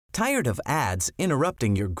Tired of ads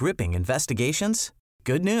interrupting your gripping investigations?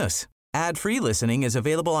 Good news. Ad-free listening is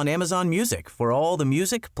available on Amazon Music for all the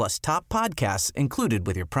music plus top podcasts included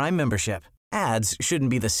with your Prime membership. Ads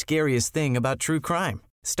shouldn't be the scariest thing about true crime.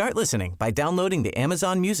 Start listening by downloading the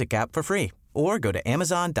Amazon Music app for free or go to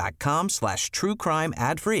amazon.com/truecrime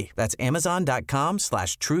ad-free. That's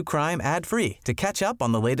amazon.com/truecrime ad-free to catch up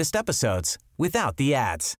on the latest episodes without the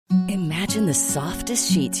ads. Imagine the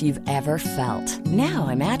softest sheets you've ever felt. Now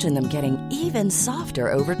imagine them getting even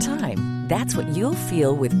softer over time. That's what you'll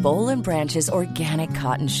feel with Boll & Branch's organic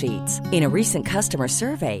cotton sheets. In a recent customer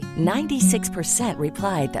survey, 96%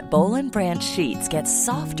 replied that Boll & Branch sheets get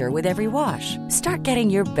softer with every wash. Start getting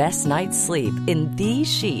your best night's sleep in these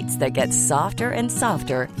sheets that get softer and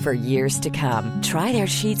softer for years to come. Try their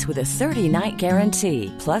sheets with a 30-night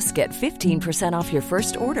guarantee. Plus, get 15% off your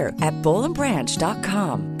first order at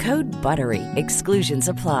bollandbranch.com. Code BUTTERY. Exclusions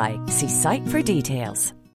apply. See site for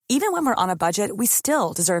details. Even when we're on a budget, we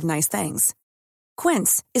still deserve nice things.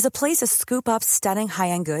 Quince is a place to scoop up stunning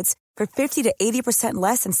high-end goods for 50 to 80%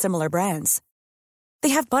 less than similar brands. They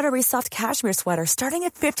have buttery soft cashmere sweaters starting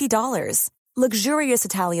at $50, luxurious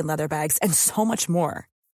Italian leather bags, and so much more.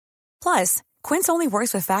 Plus, Quince only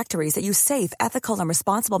works with factories that use safe, ethical, and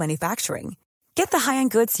responsible manufacturing. Get the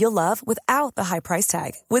high-end goods you'll love without the high price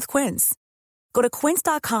tag with Quince. Go to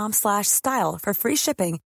quince.com/style for free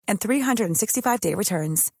shipping and 365-day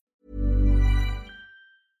returns.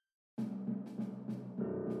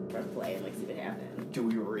 Play and see what happened. Do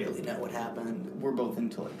we really know what happened? We're both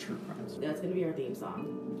into true crimes. That's gonna be our theme song.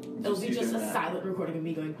 It'll be just a silent recording of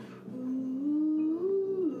me going,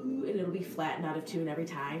 ooh, and it'll be flat and out of tune every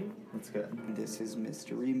time. That's good. This is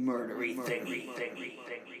Mystery Murdery Thingy.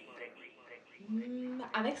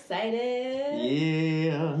 I'm excited.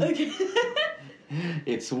 Yeah. Okay.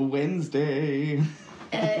 It's Wednesday.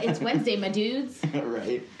 It's Wednesday, my dudes.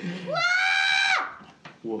 Right.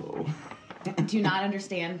 Whoa. Do you not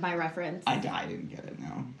understand my reference? I didn't get it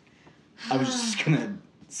now. I was just gonna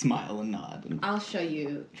smile and nod. And I'll show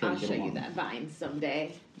you that vine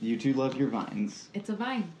someday. You two love your vines. It's a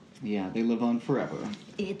vine. Yeah, they live on forever.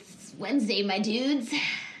 It's Wednesday, my dudes.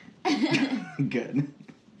 Good.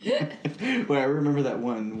 Well, I remember that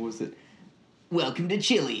one. What was it? Welcome to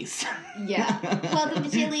Chili's. Yeah. Welcome to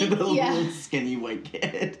Chili's. The yeah. little skinny white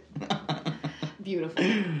kid. Beautiful.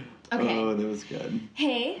 Okay. Oh, that was good.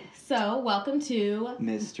 Hey, so welcome to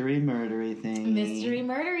Mystery Murdery Thingy. Mystery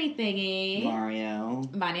Murdery Thingy. Mario.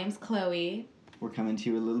 My name's Chloe. We're coming to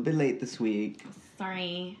you a little bit late this week.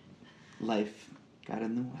 Sorry. Life got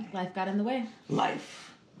in the way. Life got in the way.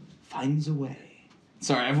 Life finds a way.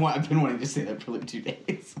 Sorry, I've been wanting to say that for like 2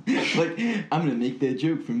 days. Like, I'm going to make that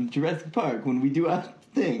joke from Jurassic Park when we do our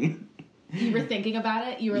thing. You were thinking about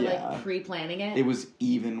it? You were, Yeah. like, pre-planning it? It was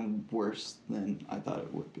even worse than I thought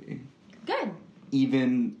it would be. Good.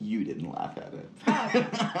 Even you didn't laugh at it. Proud.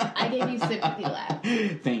 I gave you sympathy laughs.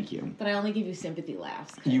 Thank you. But I only give you sympathy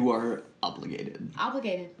laughs. You are obligated.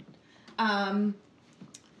 Obligated.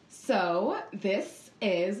 So, this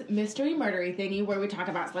is Mystery Murdery Thingy, where we talk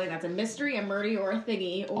about something that's a mystery, a murder, or a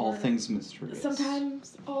thingy. Or all things mysterious.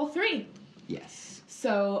 Sometimes all three. Yes.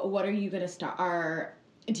 So, what are you going to start?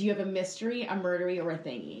 Do you have a mystery, a murdery, or a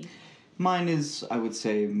thingy? Mine is, I would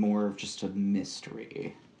say, more of just a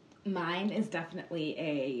mystery. Mine is definitely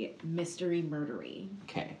a mystery murdery.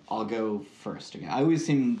 Okay, I'll go first again. I always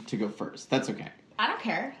seem to go first. That's okay. I don't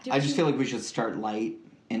care. I just feel like we should start light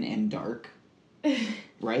and end dark.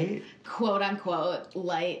 Right? Quote unquote,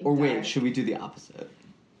 light. Or wait, dark. should we do the opposite?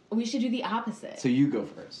 We should do the opposite. So you go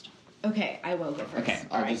first. Okay, I will go first. Okay,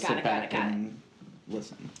 I'll just sit back and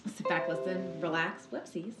listen. Sit back, listen, relax.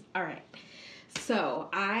 Whoopsies. All right. So,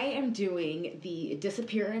 I am doing the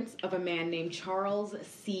disappearance of a man named Charles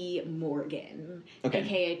C. Morgan,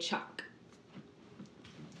 a.k.a. Chuck.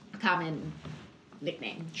 Common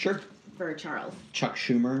nickname. Sure. For Charles. Chuck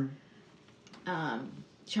Schumer.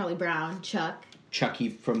 Charlie Brown, Chuck. Chucky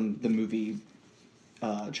from the movie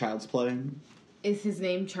Child's Play. Is his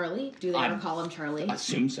name Charlie? Do they ever call him Charlie? I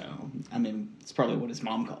assume so. I mean, it's probably what his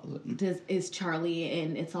mom calls it. Is Charlie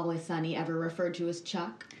in It's Always Sunny ever referred to as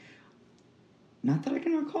Chuck? Not that I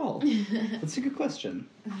can recall. That's a good question.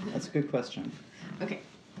 Okay.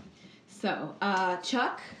 So,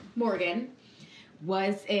 Chuck Morgan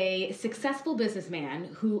was a successful businessman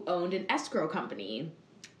who owned an escrow company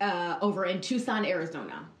over in Tucson,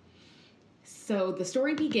 Arizona. So the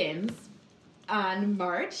story begins on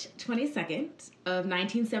March 22nd of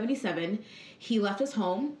 1977. He left his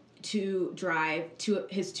home to drive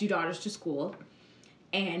his two daughters to school,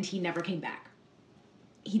 and he never came back.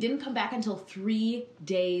 He didn't come back until 3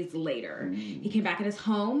 days later. He came back at his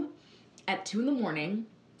home at 2 a.m.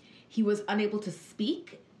 He was unable to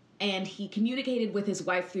speak, and he communicated with his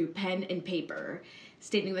wife through pen and paper,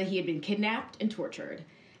 stating that he had been kidnapped and tortured.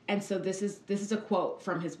 And so this is a quote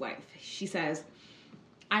from his wife. She says,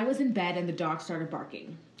 "I was in bed and the dog started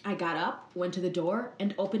barking. I got up, went to the door,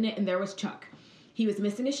 and opened it, and there was Chuck. He was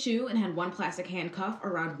missing a shoe and had one plastic handcuff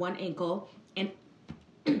around one ankle and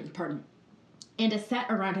and a set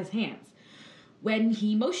around his hands. When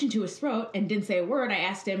he motioned to his throat and didn't say a word, I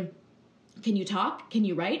asked him, 'Can you talk? Can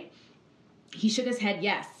you write?' He shook his head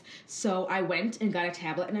yes, so I went and got a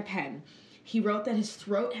tablet and a pen. He wrote that his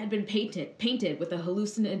throat had been painted with a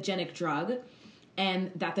hallucinogenic drug,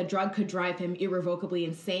 and that the drug could drive him irrevocably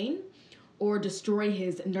insane or destroy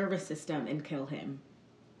his nervous system and kill him.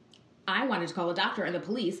 I wanted to call a doctor and the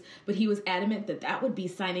police, but he was adamant that that would be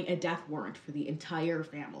signing a death warrant for the entire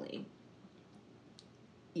family."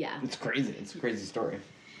 Yeah. It's crazy. It's a crazy story.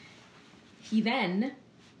 He then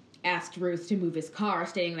asked Ruth to move his car,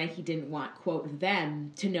 stating that he didn't want, quote,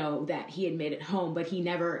 them to know that he had made it home, but he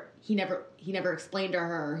never explained to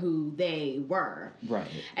her who they were. Right.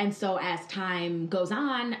 And so as time goes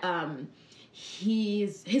on,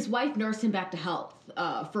 his wife nursed him back to health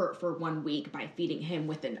for 1 week by feeding him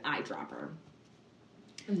with an eyedropper.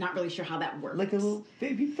 I'm not really sure how that works. Like a little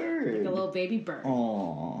baby bird. Like a little baby bird.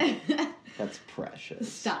 Aww. That's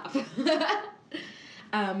precious. Stop.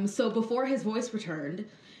 So before his voice returned,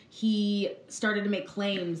 he started to make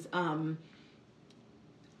claims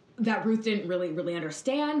that Ruth didn't really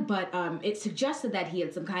understand, but it suggested that he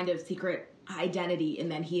had some kind of secret identity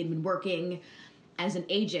and that he had been working as an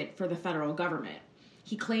agent for the federal government.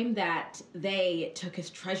 He claimed that they took his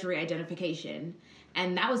treasury identification,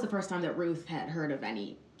 and that was the first time that Ruth had heard of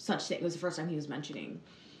any such thing. It was the first time he was mentioning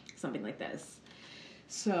something like this.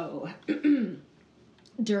 So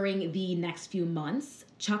during the next few months,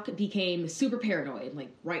 Chuck became super paranoid, like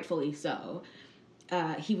rightfully so.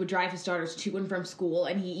 He would drive his daughters to and from school,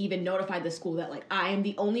 and he even notified the school that, like, I am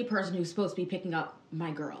the only person who's supposed to be picking up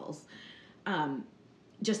my girls,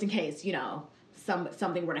 just in case, you know,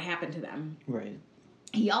 something were to happen to them. Right.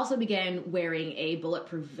 He also began wearing a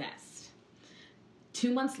bulletproof vest.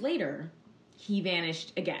 2 months later, he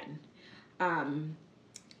vanished again.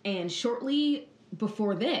 And shortly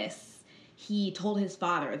before this, he told his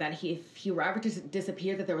father that if he were ever to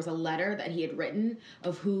disappear, that there was a letter that he had written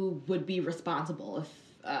of who would be responsible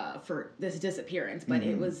for this disappearance. But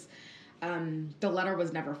it was, the letter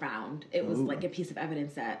was never found. It was like a piece of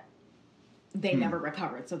evidence that they never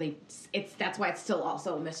recovered. So that's why it's still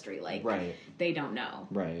also a mystery. Like, right. They don't know.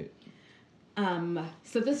 Right.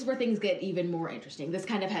 So this is where things get even more interesting. This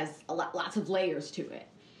kind of has lots of layers to it.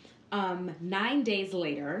 9 days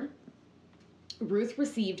later, Ruth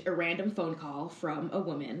received a random phone call from a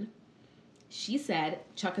woman. She said,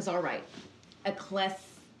 Chuck is all right.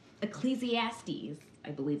 Ecclesiastes, I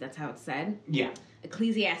believe that's how it's said. Yeah.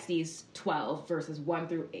 Ecclesiastes 12, verses 1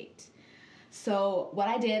 through 8. So what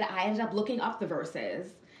I did, I ended up looking up the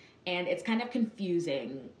verses, and it's kind of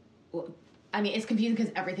confusing. Well, I mean, it's confusing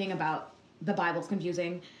because everything about the Bible's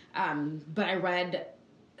confusing. But I read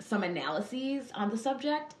some analyses on the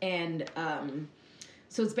subject, and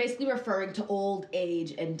so it's basically referring to old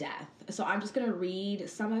age and death. So I'm just going to read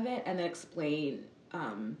some of it and then explain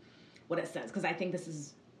what it says, because I think this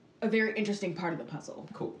is a very interesting part of the puzzle.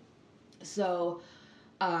 Cool. So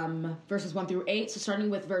verses 1 through 8, so starting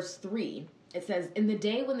with verse 3, it says, "In the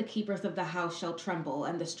day when the keepers of the house shall tremble,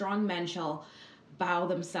 and the strong men shall bow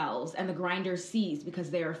themselves, and the grinders cease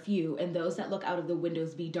because they are few, and those that look out of the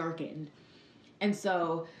windows be darkened." And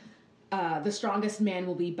so the strongest man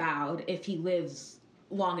will be bowed if he lives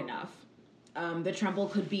long enough. The tremble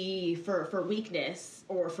could be for weakness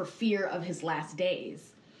or for fear of his last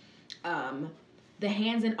days. The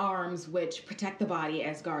hands and arms which protect the body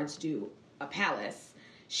as guards do a palace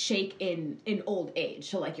shake in old age.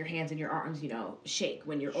 So like your hands and your arms, you know, shake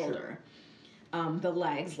when you're older. The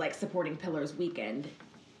legs, like supporting pillars, weakened.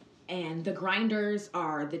 And the grinders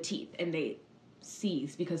are the teeth, and they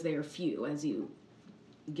cease because they are few as you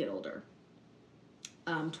get older.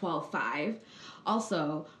 12:5.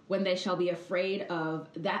 Also, when they shall be afraid of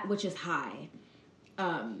that which is high,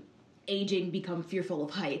 aging become fearful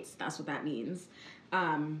of heights. That's what that means.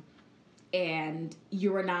 And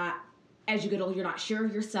you are not, as you get older, you're not sure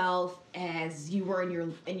of yourself as you were in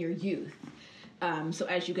your youth. So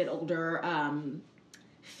as you get older,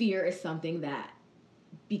 fear is something that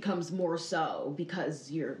becomes more so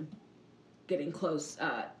because you're getting close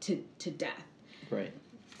to death. Right.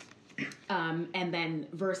 And then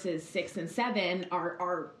verses 6 and 7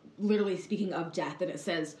 are literally speaking of death, and it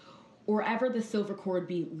says, or ever the silver cord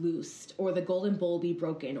be loosed, or the golden bowl be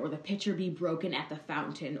broken, or the pitcher be broken at the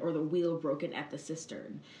fountain, or the wheel broken at the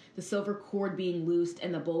cistern. The silver cord being loosed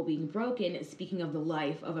and the bowl being broken is speaking of the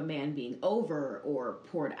life of a man being over or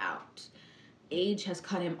poured out. Age has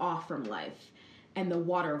cut him off from life, and the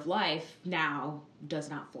water of life now does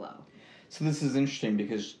not flow. So this is interesting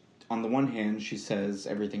because on the one hand, she says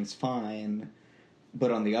everything's fine,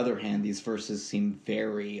 but on the other hand, these verses seem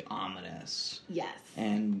very ominous. Yes.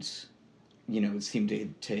 And, seem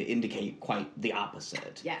to indicate quite the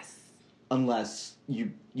opposite. Yes. Unless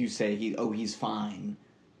you say he's fine,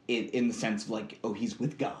 in the sense of like, he's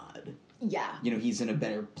with God. Yeah. He's in a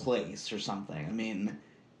better place or something. I mean,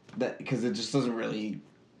 that because it just doesn't really,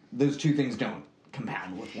 those two things don't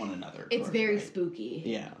compound with one another. It's very spooky.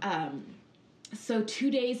 Yeah. So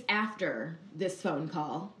 2 days after this phone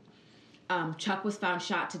call, Chuck was found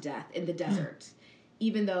shot to death in the desert,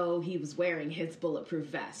 even though he was wearing his bulletproof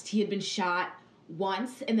vest. He had been shot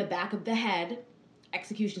once in the back of the head,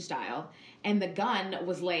 execution style, and the gun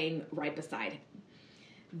was laying right beside him.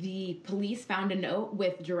 The police found a note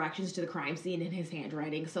with directions to the crime scene in his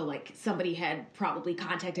handwriting, so, like, somebody had probably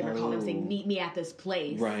contacted him or called him saying, meet me at this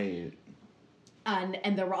place. Right.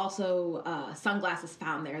 And there were also sunglasses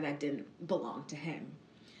found there that didn't belong to him.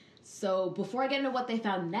 So before I get into what they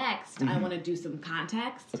found next, I want to do some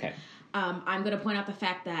context. Okay. I'm going to point out the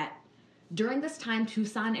fact that during this time,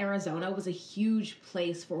 Tucson, Arizona was a huge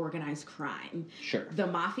place for organized crime. Sure. The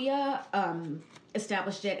mafia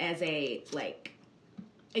established it as a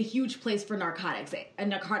huge place for narcotics, a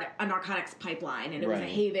narcotics pipeline, and it was a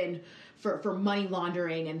haven for money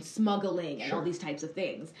laundering and smuggling and all these types of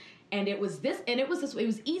things. And it was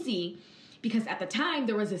easy because at the time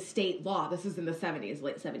there was a state law. This is in the 70s,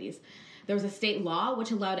 late 70s. There was a state law which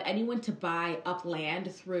allowed anyone to buy up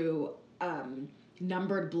land through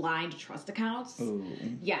numbered blind trust accounts. Ooh.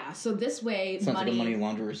 Yeah, so this way sounds like a money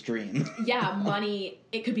launderer's dream. Yeah, money,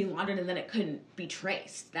 it could be laundered and then it couldn't be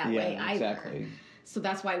traced that way either. Exactly. So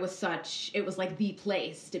that's why it was like the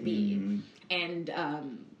place to be. And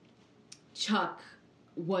Chuck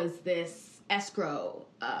was this escrow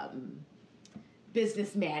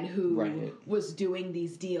businessman who was doing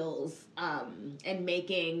these deals and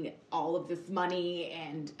making all of this money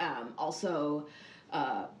and also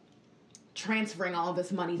transferring all of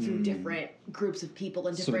this money through different groups of people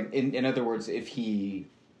and different... So in other words, if he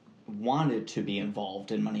wanted to be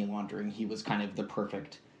involved in money laundering, he was kind of the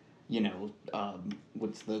perfect...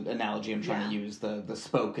 what's the analogy I'm trying to use? The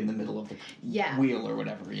spoke in the middle of the wheel or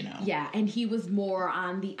whatever, Yeah, and he was more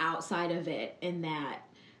on the outside of it in that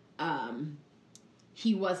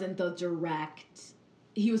he wasn't the direct...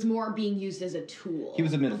 He was more being used as a tool. He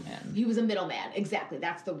was a middleman. He was a middleman, exactly.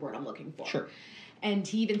 That's the word I'm looking for. Sure. And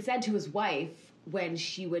he even said to his wife, when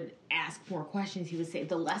she would ask more questions, he would say,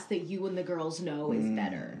 the less that you and the girls know is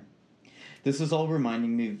better. This is all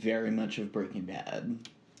reminding me very much of Breaking Bad.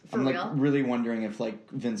 I'm real? Really wondering if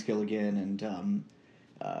Vince Gilligan and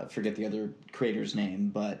forget the other creator's name,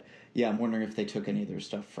 but yeah, I'm wondering if they took any of their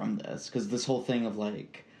stuff from this, because this whole thing of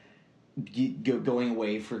going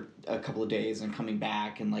away for a couple of days and coming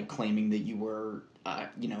back and claiming that you were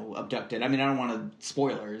abducted. I mean, I don't want to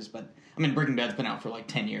spoilers, but I mean Breaking Bad's been out for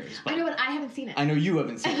 10 years. But I know, but I haven't seen it. I know you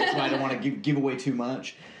haven't seen it, so I don't want to give away too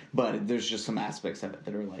much. But there's just some aspects of it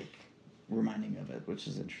that are reminding of it, which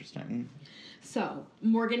is interesting. So,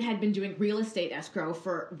 Morgan had been doing real estate escrow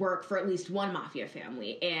work for at least one mafia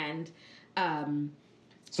family, and...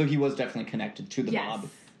 so he was definitely connected to the mob.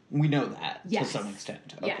 We know that, to some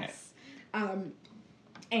extent. Okay. Yes.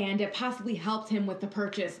 And it possibly helped him with the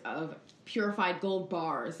purchase of purified gold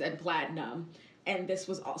bars and platinum, and this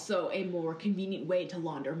was also a more convenient way to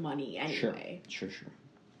launder money anyway. Sure.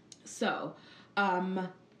 So,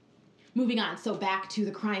 moving on. So back to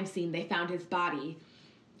the crime scene, they found his body.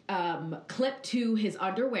 Clipped to his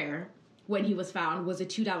underwear when he was found was a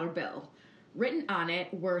 $2 bill. Written on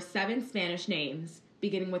it were 7 Spanish names,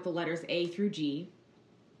 beginning with the letters A through G.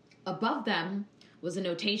 Above them was a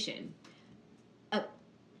notation.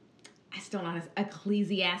 I still don't know.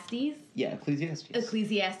 Ecclesiastes? Yeah, Ecclesiastes.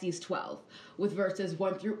 Ecclesiastes 12, with verses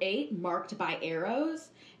 1 through 8 marked by arrows,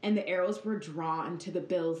 and the arrows were drawn to the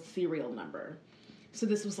bill's serial number. So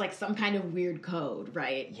this was some kind of weird code,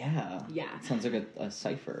 right? Yeah. Yeah. Sounds like a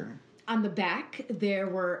cipher. On the back, there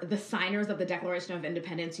were the signers of the Declaration of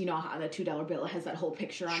Independence. You know how the $2 bill has that whole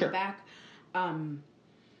picture on the back?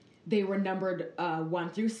 They were numbered 1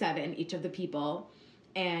 through 7, each of the people.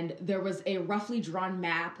 And there was a roughly drawn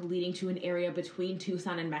map leading to an area between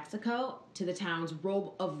Tucson and Mexico to the towns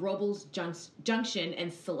of Robles Junction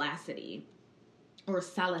and Salacity. Or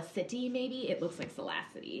Salacity, maybe? It looks like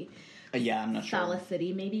Salacity. Yeah, I'm not sure. Sala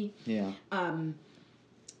City, maybe. Yeah.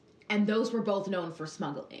 And those were both known for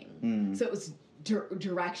smuggling. So it was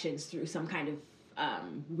directions through some kind of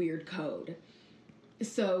weird code.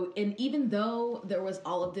 So, and even though there was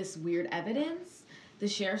all of this weird evidence, the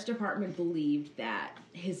sheriff's department believed that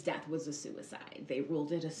his death was a suicide. They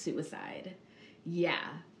ruled it a suicide. Yeah.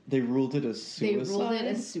 They ruled it a suicide? They ruled it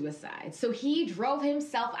a suicide. So he drove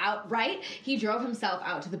himself out, right? He drove himself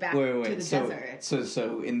out to the back, to the desert.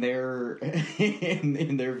 So in their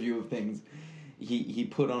in their view of things, he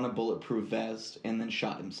put on a bulletproof vest and then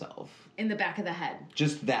shot himself. In the back of the head.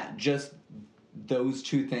 Just those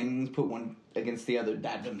two things, put one against the other,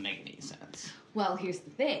 that doesn't make any sense. Well, here's the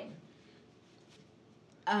thing.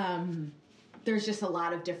 There's just a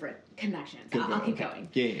lot of different connections. I'll keep going.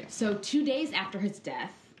 Yeah. So 2 days after his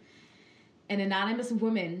death, an anonymous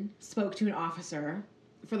woman spoke to an officer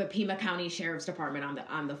for the Pima County Sheriff's Department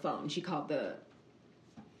on the phone. She called the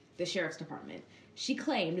Sheriff's Department. She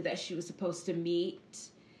claimed that she was supposed to meet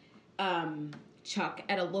Chuck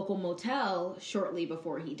at a local motel shortly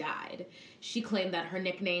before he died. She claimed that her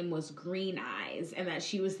nickname was Green Eyes and that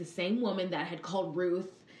she was the same woman that had called Ruth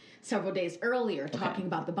several days earlier talking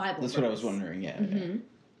about the Bible That's verse. what I was wondering, yeah. Mm-hmm. Yeah.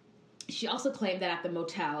 She also claimed that at the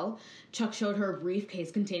motel, Chuck showed her a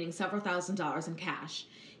briefcase containing several $1,000s in cash.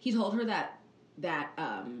 He told her that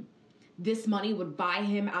this money would buy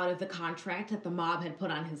him out of the contract that the mob had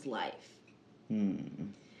put on his life.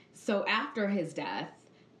 So after his death,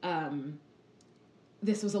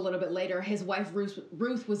 this was a little bit later, his wife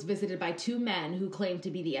Ruth was visited by two men who claimed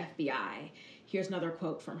to be the FBI. Here's another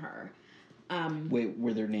quote from her. Wait,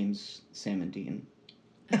 were their names Sam and Dean?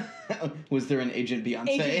 Was there an Agent Beyonce?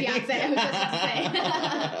 Agent Beyonce, I was just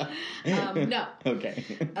about to say. No.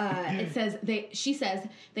 Okay. She says,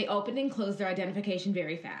 they opened and closed their identification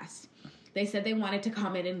very fast. They said they wanted to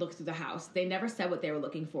come in and look through the house. They never said what they were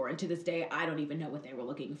looking for, and to this day, I don't even know what they were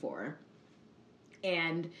looking for.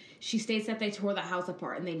 And she states that they tore the house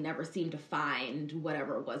apart, and they never seemed to find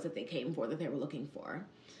whatever it was that they came for, that they were looking for.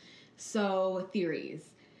 So,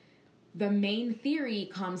 theories. The main theory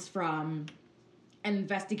comes from an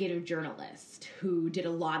investigative journalist who did a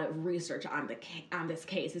lot of research on this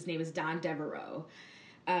case. His name is Don Devereaux.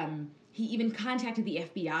 He even contacted the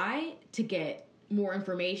FBI to get more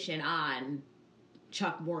information on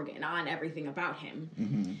Chuck Morgan, on everything about him.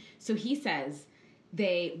 Mm-hmm. So he says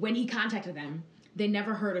when he contacted them, they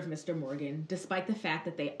never heard of Mr. Morgan, despite the fact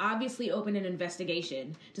that they obviously opened an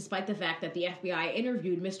investigation, despite the fact that the FBI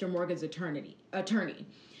interviewed Mr. Morgan's attorney.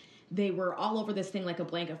 They were all over this thing like a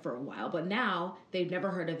blanket for a while, but now they've never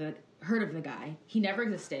heard of the guy. He never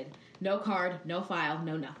existed. No card, no file,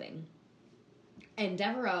 no nothing. And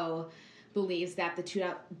Devereaux believes that the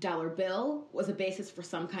 $2 bill was a basis for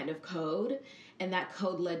some kind of code, and that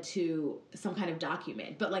code led to some kind of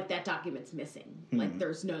document. But, like, that document's missing. Like,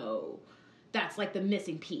 that's, like, the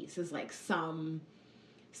missing piece is, like, some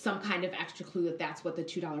kind of extra clue that's what the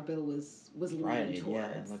 $2 bill was leaning towards.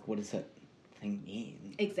 Yeah, like, what does that thing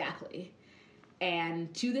mean? Exactly.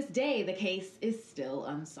 And to this day, the case is still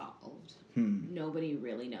unsolved. Nobody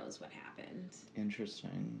really knows what happened.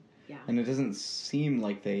 Interesting. Yeah. And it doesn't seem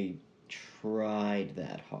like they tried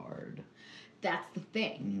that hard. That's the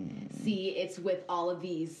thing. See, it's with all of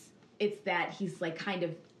these, it's that he's like kind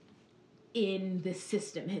of in the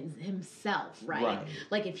system himself, right?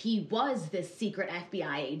 Like if he was this secret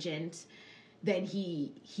FBI agent, then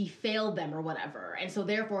he failed them or whatever. And so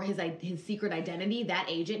therefore his secret identity, that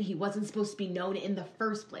agent, he wasn't supposed to be known in the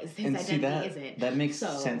first place. His identity isn't. That makes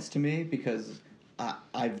sense to me because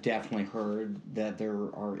I've definitely heard that there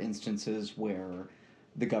are instances where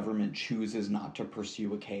the government chooses not to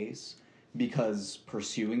pursue a case because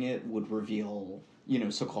pursuing it would reveal,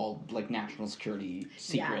 so-called, like, national security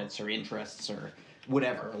secrets or interests or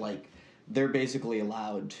whatever. Like, they're basically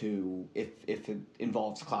allowed to, if it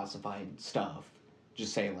involves classified stuff,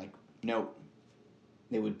 just say, like, nope,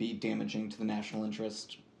 it would be damaging to the national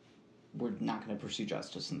interest. We're not going to pursue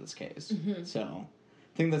justice in this case. Mm-hmm. So,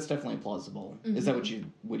 I think that's definitely plausible. Mm-hmm. Is that what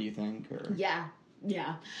do you think? Or? Yeah.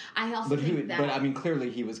 I also think that... But, I mean,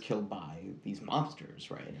 clearly he was killed by these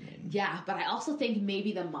mobsters, right? I mean... Yeah, but I also think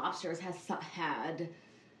maybe the mobsters had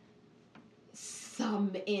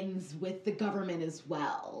some ins with the government as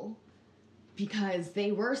well. Because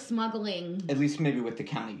they were smuggling... At least maybe with the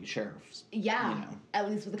county sheriffs. Yeah, at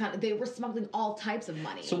least with the county... They were smuggling all types of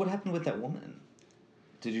money. So what happened with that woman?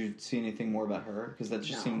 Did you see anything more about her? Because that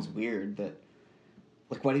just seems weird that...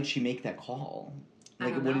 Like, why did she make that call?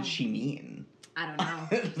 Like, what did she mean? I don't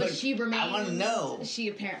know. But she remained... I want to know. She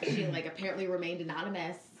apparently remained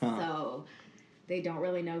anonymous, so they don't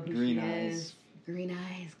really know who she is. Green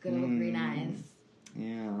Eyes. Good old Green Eyes.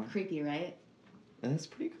 Yeah. Creepy, right? That's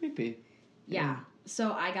pretty creepy. Yeah.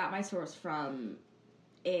 So I got my source from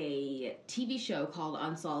a TV show called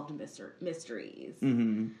Unsolved Mysteries.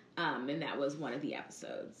 Mm-hmm. And that was one of the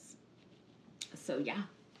episodes. So, yeah.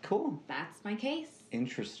 Cool. That's my case.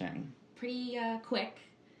 Interesting. Pretty quick.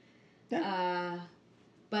 Yeah.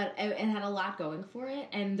 But it had a lot going for it,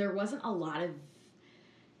 and there wasn't a lot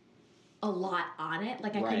on it.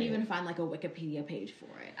 Like, I couldn't even find, like, a Wikipedia page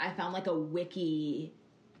for it. I found, like, a wiki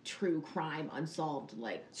true crime unsolved,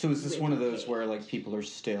 like, so is this one of those page. where, like, people are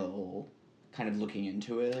still kind of looking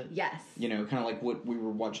into it? Yes. You know, kind of like what we were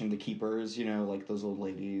watching The Keepers, you know, like those old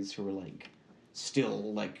ladies who were, like,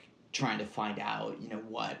 still, like, trying to find out, you know,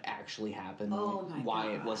 what actually happened. Oh, my why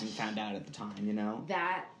gosh. it wasn't found out at the time, you know?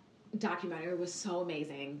 That documentary was so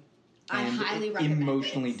amazing. I And highly recommend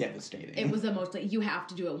emotionally it. devastating. It was emotionally. You have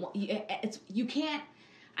to do it. You can't.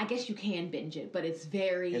 I guess you can binge it, but it's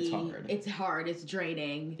very. It's hard. It's hard. It's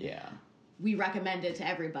draining. Yeah. We recommend it to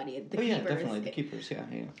everybody. The Keepers, yeah, definitely. The Keepers, yeah.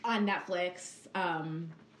 on Netflix.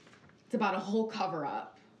 It's about a whole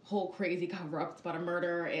cover-up, whole crazy cover-up. It's about a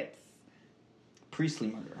murder. It's Priestly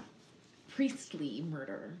murder. priestly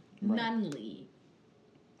murder, Right. nunly.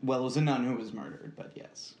 Well, it was a nun who was murdered, but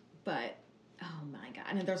yes. But oh my god,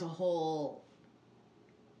 and there's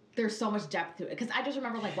so much depth to it because I just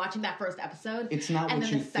remember like watching that first episode. It's not and what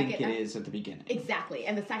then you the think second it is at the beginning. Exactly,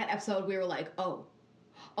 and the second episode we were like, oh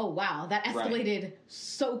wow, that escalated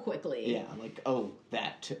so quickly. Yeah, like oh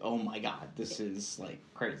my god, this is like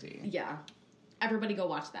crazy. Yeah, everybody go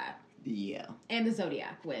watch that. Yeah. And the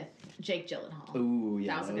Zodiac with Jake Gyllenhaal. Ooh,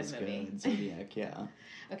 yeah, that was a good movie. Good. Zodiac, yeah.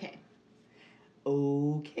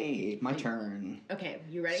 Okay, my turn. Okay,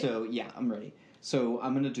 you ready? So yeah, I'm ready. So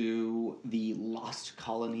I'm gonna do the Lost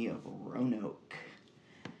Colony of Roanoke,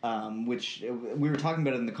 which we were talking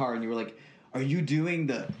about it in the car, and you were like, "Are you doing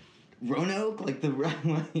the Roanoke, like the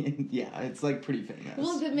yeah, it's like pretty famous."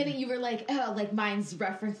 Well, the minute you were like, oh, like mine's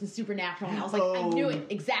referenced in Supernatural, and I was like, I knew it.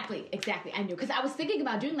 Exactly. I knew. Because I was thinking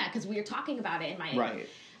about doing that because we were talking about it in my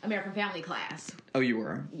American Family class. Oh, you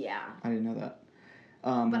were? Yeah. I didn't know that.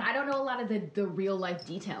 But I don't know a lot of the real life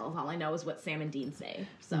details. All I know is what Sam and Dean say.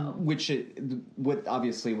 So, what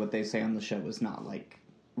they say on the show is not like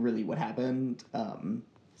really what happened.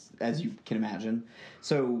 As you can imagine.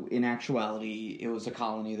 So, in actuality, it was a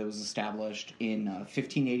colony that was established in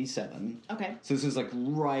 1587. Okay. So this is like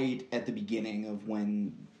right at the beginning of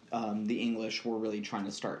when the English were really trying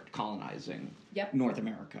to start colonizing North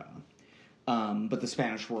America. But the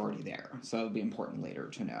Spanish were already there, so that would be important later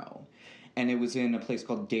to know. And it was in a place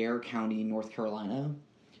called Dare County, North Carolina,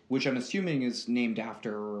 which I'm assuming is named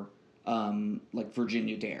after like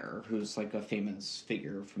Virginia Dare, who's like a famous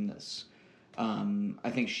figure from this. I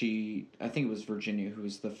think it was Virginia who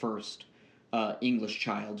was the first English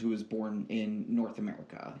child who was born in North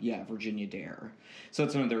America. Yeah, Virginia Dare. So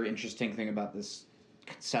it's another interesting thing about this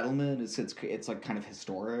settlement is it's like kind of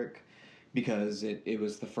historic because it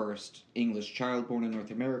was the first English child born in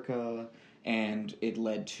North America, and it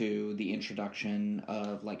led to the introduction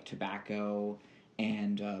of like tobacco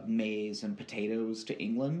and maize and potatoes to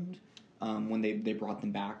England when they brought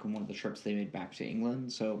them back on one of the trips they made back to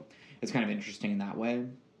England. So it's kind of interesting in that way.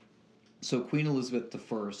 So Queen Elizabeth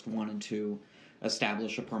I wanted to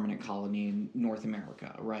establish a permanent colony in North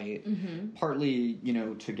America, right? Mm-hmm. Partly,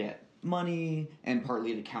 to get money, and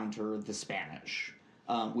partly to counter the Spanish,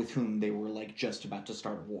 with whom they were like just about to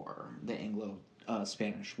start a war, the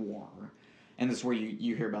Anglo-Spanish War. And this is where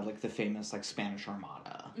you hear about like the famous like Spanish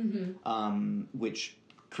Armada, which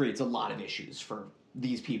creates a lot of issues for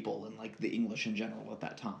these people and like the English in general at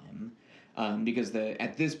that time. Because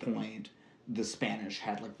at this point, the Spanish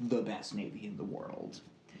had like the best navy in the world.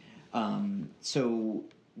 So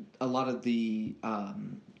a lot of the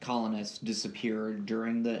colonists disappeared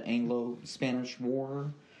during the Anglo-Spanish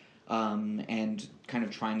War, and kind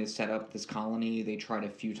of trying to set up this colony. They tried a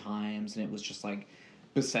few times, and it was just like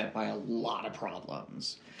beset by a lot of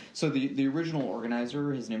problems. So the original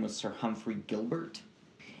organizer, his name was Sir Humphrey Gilbert.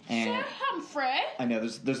 And Sir Humphrey. I know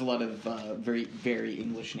there's a lot of very, very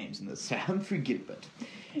English names in this. Sir Humphrey Gilbert,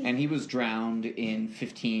 and he was drowned in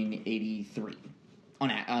 1583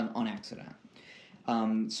 on accident.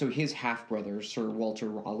 So his half brother, Sir Walter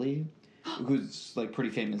Raleigh, who's like pretty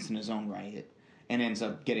famous in his own right, and ends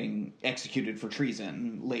up getting executed for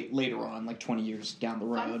treason later on, like 20 years down the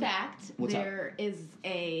road. Fun fact: What's there is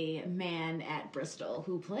a man at Bristol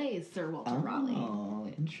who plays Sir Walter Raleigh. Oh,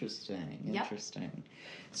 interesting. Yep. Interesting.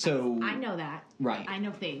 So I know that. Right. I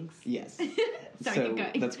know things. Yes. Sorry, keep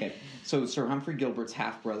going. That's okay. So Sir Humphrey Gilbert's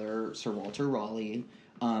half-brother, Sir Walter Raleigh,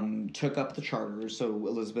 took up the charter. So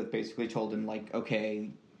Elizabeth basically told him, like,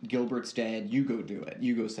 okay, Gilbert's dead. You go do it.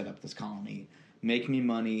 You go set up this colony. Make me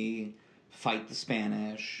money. Fight the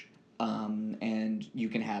Spanish. And you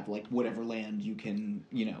can have, like, whatever land you can,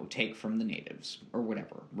 take from the natives or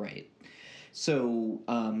whatever, right? So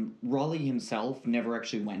Raleigh himself never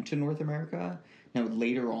actually went to North America. Now,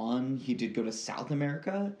 later on, he did go to South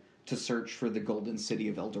America to search for the Golden City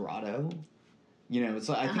of El Dorado.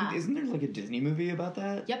 So I think, isn't there, like, a Disney movie about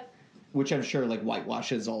that? Yep. Which I'm sure, like,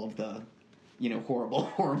 whitewashes all of the,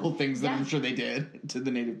 horrible things that I'm sure they did to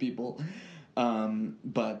the native people.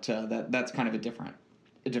 But that's kind of a different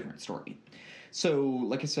story. So,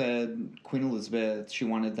 like I said, Queen Elizabeth, she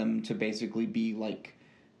wanted them to basically be, like,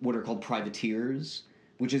 what are called privateers,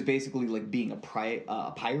 which is basically, like, being a pirate.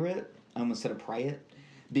 I almost said a priate.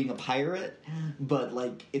 Being a pirate, but,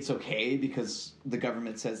 like, it's okay because the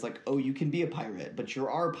government says, like, oh, you can be a pirate, but you're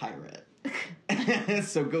our pirate.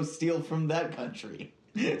 So go steal from that country.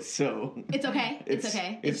 So it's okay. It's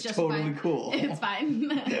okay. It's just totally fine. Cool. It's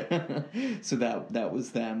fine. So that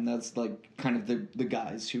was them. That's, like, kind of the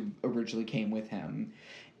guys who originally came with him.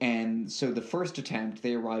 And so the first attempt,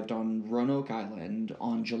 they arrived on Roanoke Island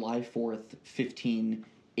on July 4th,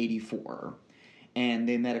 1584. And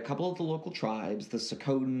they met a couple of the local tribes, the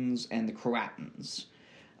Secotans and the Croatans.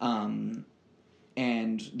 And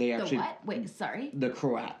they actually... The what? Wait, sorry? The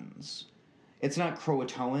Croatans. It's not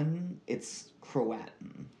Croatoan, it's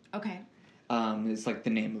Croatan. Okay. It's like the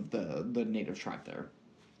name of the native tribe there.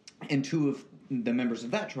 And two of the members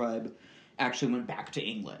of that tribe actually went back to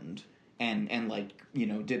England and like,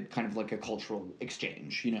 did kind of like a cultural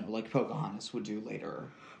exchange, like Pocahontas would do later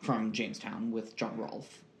from Jamestown with John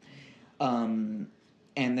Rolfe. And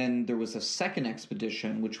then there was a second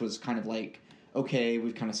expedition, which was kind of like, okay,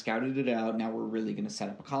 we've kind of scouted it out, now we're really going to set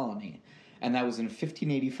up a colony. And that was in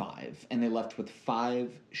 1585, and they left with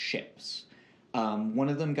 5 ships. One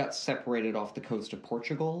of them got separated off the coast of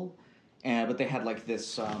Portugal, but they had, like,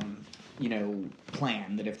 this,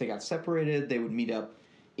 plan that if they got separated, they would meet up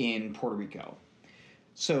in Puerto Rico.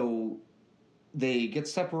 So they get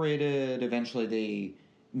separated, eventually they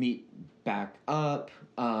meet back up,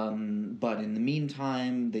 but in the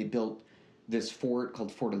meantime, they built this fort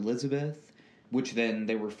called Fort Elizabeth, which then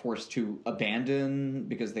they were forced to abandon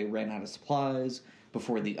because they ran out of supplies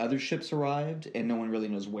before the other ships arrived, and no one really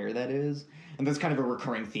knows where that is. And there's kind of a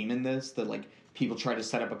recurring theme in this, that, like, people try to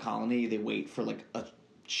set up a colony, they wait for, like, a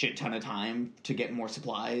shit ton of time to get more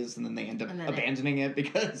supplies, and then they end up abandoning it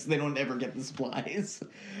because they don't ever get the supplies.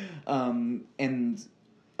 And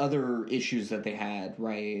other issues that they had,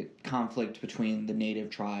 right? Conflict between the native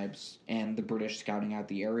tribes and the British scouting out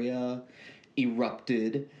the area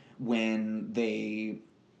erupted when the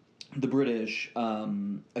British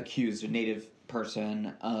accused a native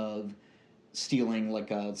person of stealing,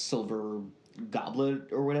 like, a silver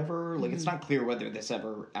goblet or whatever. Like, it's not clear whether this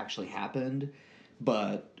ever actually happened,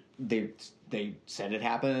 but they said it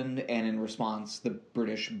happened, and in response, the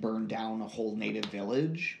British burned down a whole native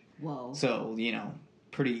village. Whoa. So,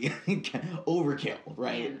 pretty overkill,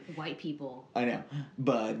 right? Man, white people. I know.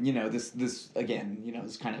 But, this again,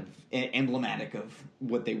 is kind of emblematic of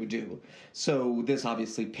what they would do. So this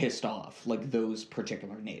obviously pissed off, like, those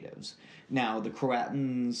particular natives. Now, the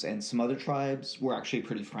Croatans and some other tribes were actually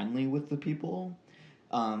pretty friendly with the people.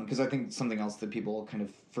 Because I think something else that people kind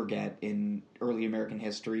of forget in early American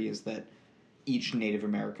history is that each Native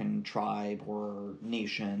American tribe or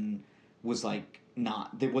nation was, like,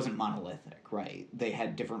 it wasn't monolithic, right? They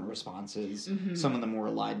had different responses. Mm-hmm. Some of them were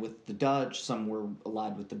allied with the Dutch, some were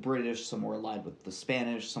allied with the British, some were allied with the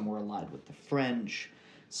Spanish, some were allied with the French,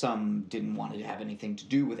 some didn't want to have anything to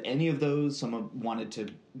do with any of those, some wanted to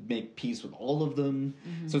make peace with all of them.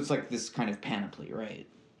 Mm-hmm. So it's like this kind of panoply, right?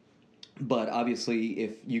 But obviously,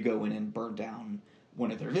 if you go in and burn down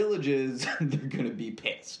one of their villages, they're going to be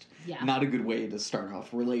pissed. Yeah. Not a good way to start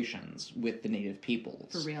off relations with the native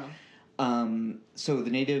peoples. For real. So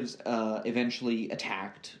the natives eventually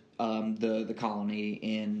attacked the colony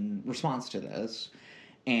in response to this,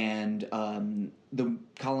 and the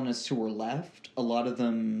colonists who were left, a lot of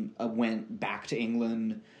them went back to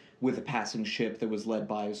England with a passing ship that was led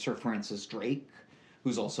by Sir Francis Drake,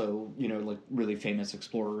 who's also, like, really famous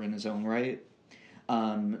explorer in his own right.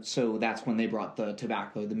 So that's when they brought the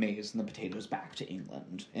tobacco, the maize, and the potatoes back to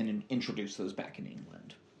England and introduced those back in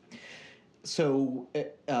England. So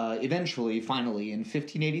eventually, finally, in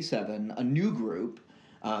 1587, a new group,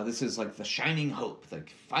 this is like the shining hope, like,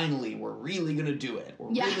 finally, we're really going to do it. We're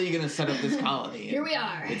really going to set up this colony. Here we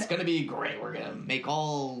are. It's going to be great. We're going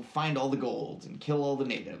to find all the gold and kill all the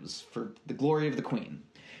natives for the glory of the Queen.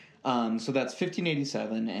 So that's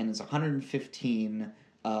 1587, and it's 115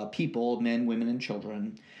 people, men, women, and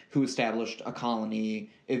children, who established a colony.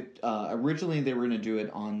 Originally, they were going to do it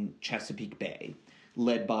on Chesapeake Bay,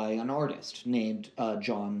 led by an artist named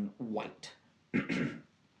John White.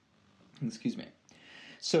 Excuse me.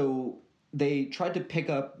 So they tried to pick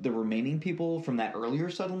up the remaining people from that earlier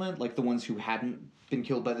settlement, like the ones who hadn't been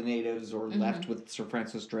killed by the natives or left with Sir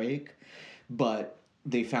Francis Drake, but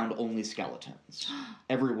they found only skeletons.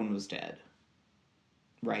 Everyone was dead.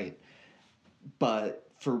 Right? But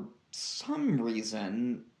for some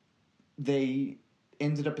reason, they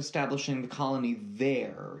ended up establishing the colony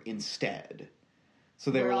there instead.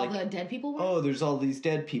 So they where were all like, the dead people were? oh, there's all these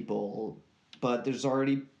dead people, but there's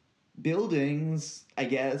already buildings, I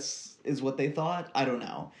guess, is what they thought. I don't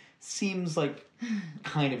know. Seems like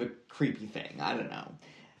kind of a creepy thing. I don't know.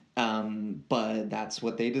 But that's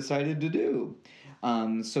what they decided to do.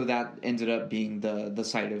 So that ended up being the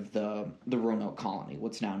site of the Roanoke colony,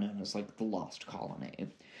 what's now known as like the Lost Colony.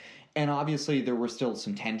 And obviously there were still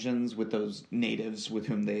some tensions with those natives with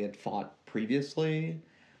whom they had fought previously.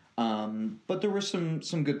 But there were some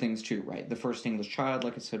good things too, right? The first English child,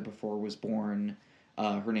 like I said before, was born.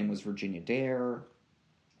 Her name was Virginia Dare.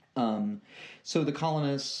 So the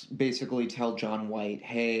colonists basically tell John White,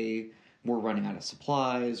 hey, we're running out of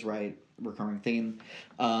supplies, right? Recurring theme.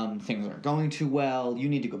 Things aren't going too well. You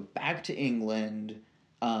need to go back to England,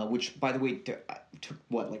 which, by the way, took,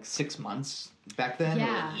 like 6 months back then?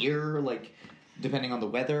 Yeah. Or a year, like, depending on the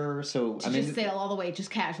weather. So I mean, just sail all the way,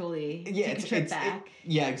 just casually, take a trip back.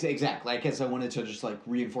 Exactly. I guess I wanted to just, like,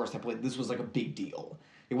 reinforce that point. This was, like, a big deal.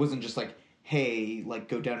 It wasn't just, like, hey, like,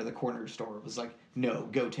 go down to the corner store. It was like, no,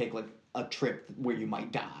 go take, like, a trip where you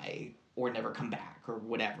might die or never come back or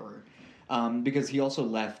whatever. Because he also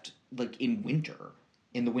left, like, in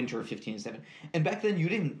the winter of 1507. And back then, you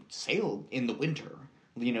didn't sail in the winter.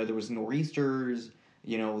 You know, there was nor'easters,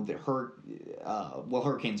 you know,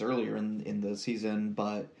 hurricanes earlier in the season,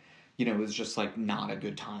 but, you know, it was just, like, not a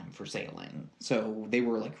good time for sailing. So they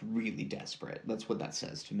were, like, really desperate. That's what that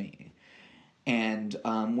says to me. And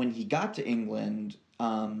when he got to England,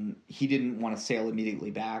 he didn't want to sail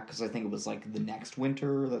immediately back, because I think it was, like, the next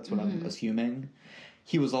winter. That's what I'm assuming.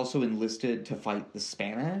 He was also enlisted to fight the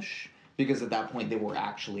Spanish, because at that point they were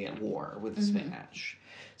actually at war with the Spanish.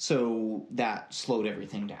 So that slowed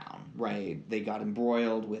everything down, right? They got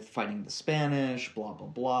embroiled with fighting the Spanish, blah, blah,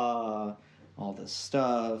 blah, all this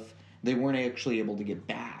stuff. They weren't actually able to get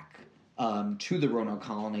back to the Roanoke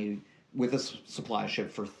colony with a supply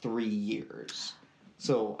ship for 3 years.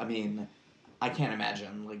 So, I mean, I can't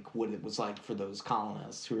imagine, like, what it was like for those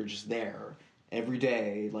colonists who were just there every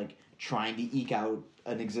day, like, trying to eke out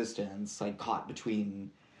an existence, like, caught between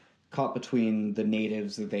the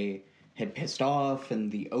natives that they had pissed off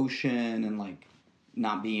and the ocean and, like,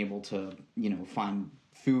 not being able to, you know, find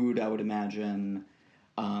food, I would imagine.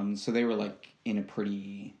 So they were, like, in a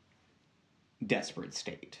pretty desperate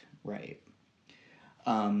state, right?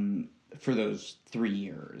 For those 3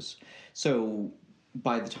 years. So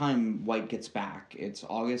by the time White gets back, it's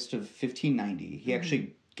August of 1590. He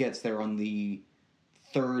actually gets there on the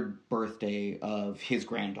 3rd birthday of his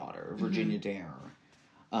granddaughter, Virginia Dare,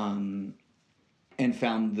 and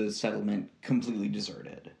found the settlement completely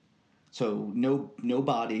deserted. So no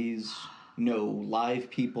bodies, no live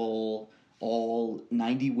people, all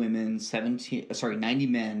 90 men,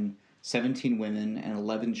 17 women, and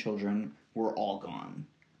 11 children were all gone.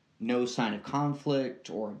 No sign of conflict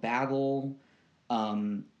or battle.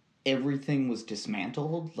 Everything was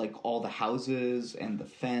dismantled, like all the houses and the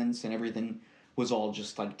fence and everything was all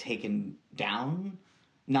just, like, taken down.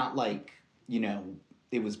 Not like, you know,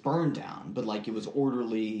 it was burned down, but, like, it was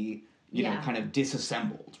orderly, you know, kind of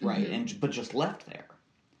disassembled, right? But just left there.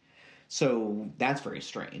 So that's very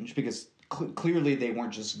strange, because clearly they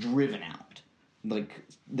weren't just driven out. Like,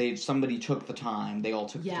 somebody took the time, they all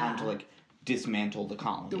took the time to, like, dismantle the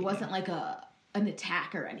colony. There wasn't, like, an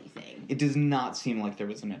attack or anything. It does not seem like there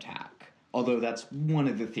was an attack. Although that's one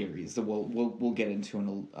of the theories that we'll get into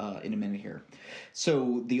in a minute here.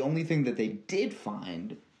 So the only thing that they did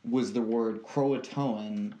find was the word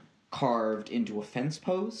Croatoan carved into a fence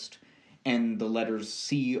post, and the letters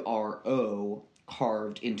CRO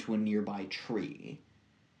carved into a nearby tree.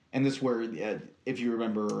 And this word, if you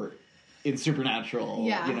remember, in Supernatural,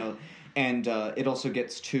 you know, and it also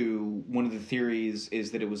gets to one of the theories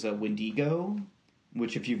is that it was a Wendigo,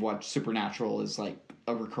 which if you've watched Supernatural is like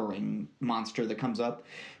a recurring monster that comes up.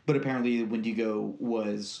 But apparently the Wendigo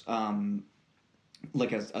was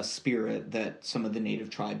like a spirit that some of the native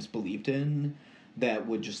tribes believed in that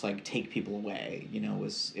would just like take people away. You know,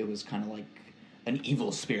 it was kind of like an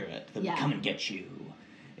evil spirit that would come and get you.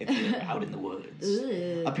 if you're out in the woods.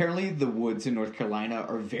 Apparently, the woods in North Carolina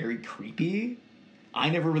are very creepy. I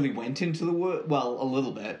never really went into the wood. Well, a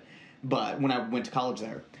little bit, but when I went to college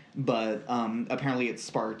there. But apparently, it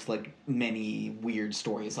sparked like many weird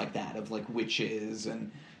stories like that of like witches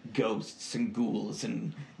and ghosts and ghouls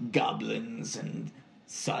and goblins and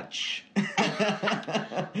such.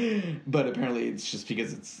 But apparently, it's just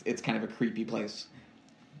because it's kind of a creepy place,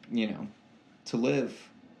 you know, to live.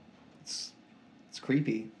 It's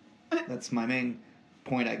creepy. That's my main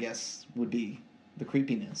point, I guess, would be the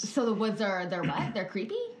creepiness. So the woods they're what? They're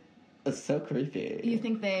creepy? It's so creepy. You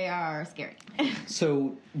think they are scary?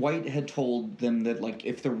 So White had told them that, like,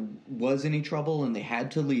 if there was any trouble and they had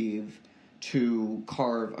to leave, to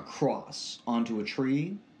carve a cross onto a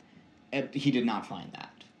tree. He did not find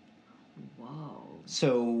that. Whoa.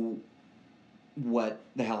 So what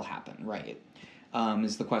the hell happened, right?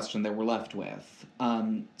 Is the question that we're left with.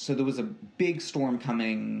 So there was a big storm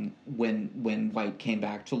coming when White came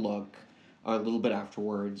back to look a little bit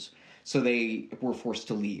afterwards. So they were forced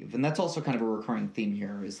to leave. And that's also kind of a recurring theme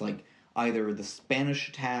here, is like either the Spanish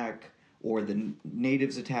attack or the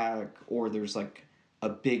natives attack, or there's like a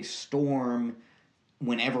big storm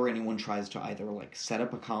whenever anyone tries to either like set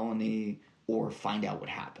up a colony or find out what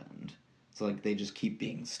happened. So like they just keep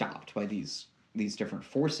being stopped by these different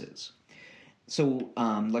forces. So,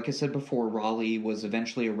 like I said before, Raleigh was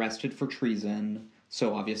eventually arrested for treason,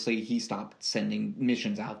 so obviously he stopped sending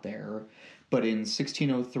missions out there. But in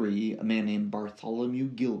 1603, a man named Bartholomew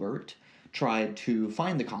Gilbert tried to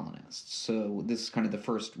find the colonists. So this is kind of the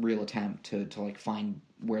first real attempt to like find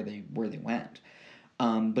where they went.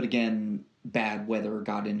 But again, bad weather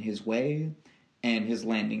got in his way, and his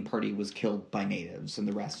landing party was killed by natives, and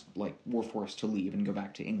the rest like were forced to leave and go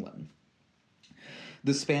back to England.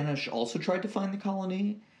 The Spanish also tried to find the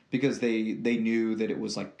colony because they knew that it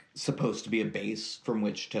was like supposed to be a base from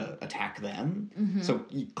which to attack them. Mm-hmm. So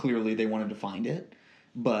clearly they wanted to find it,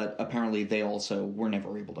 but apparently they also were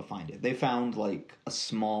never able to find it. They found like a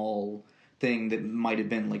small thing that might have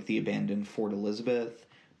been like the abandoned Fort Elizabeth,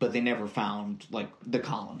 but they never found like the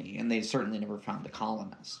colony, and they certainly never found the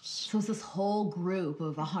colonists. So it's this whole group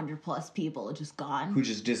of 100+ people just gone? Who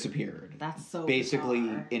just disappeared. That's so basically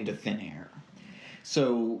bizarre. Into thin air.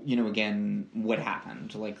 So, you know, again, what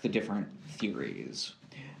happened? Like, the different theories.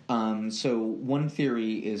 So, one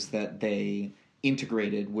theory is that they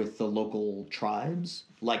integrated with the local tribes,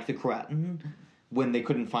 like the Croatan. When they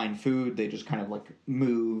couldn't find food, they just kind of, like,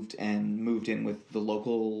 moved in with the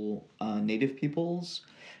local native peoples.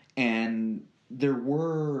 And there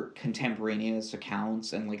were contemporaneous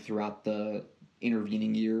accounts, and, like, throughout the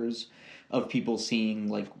intervening years, of people seeing,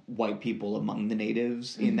 like, white people among the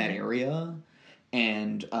natives in that area.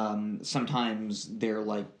 And sometimes they're,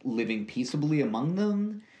 like, living peaceably among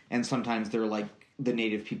them, and sometimes they're, like, the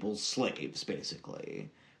native people's slaves, basically,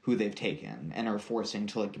 who they've taken and are forcing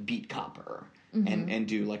to, like, beat copper and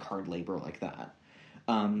do, like, hard labor like that.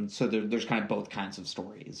 So there's kind of both kinds of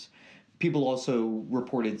stories. People also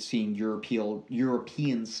reported seeing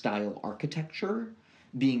European-style architecture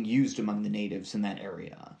being used among the natives in that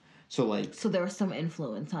area. So, like... So there was some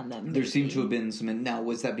influence on them. There seemed to have been some... Now,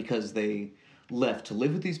 was that because they left to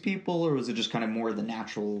live with these people, or was it just kind of more the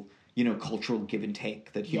natural, you know, cultural give and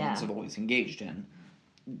take that humans have always engaged in?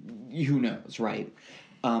 Who knows, right?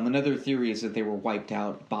 Another theory is that they were wiped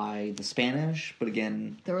out by the Spanish, but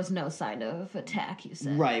again... There was no sign of attack, you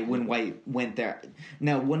said. Right, when White went there.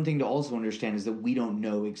 Now, one thing to also understand is that we don't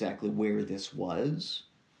know exactly where this was.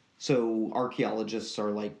 So archaeologists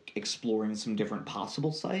are, like, exploring some different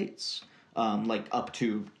possible sites, like, up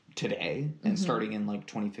to today, and starting in, like,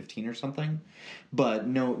 2015 or something. But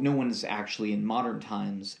no one's actually, in modern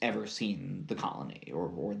times, ever seen the colony,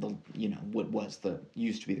 or the, you know, what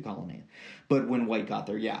used to be the colony. But when White got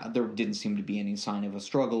there, there didn't seem to be any sign of a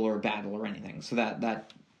struggle or a battle or anything. So that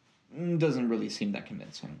doesn't really seem that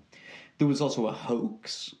convincing. There was also a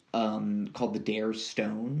hoax called the Dare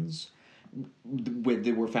Stones,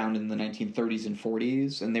 they were found in the 1930s and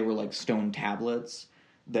 40s, and they were, like, stone tablets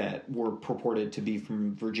that were purported to be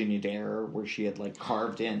from Virginia Dare, where she had, like,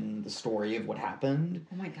 carved in the story of what happened.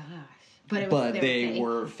 Oh my gosh. But they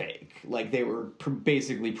were fake. Like, they were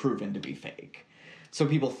basically proven to be fake. So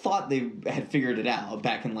people thought they had figured it out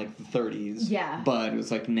back in, like, the 30s. Yeah. But it was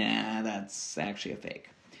like, nah, that's actually a fake.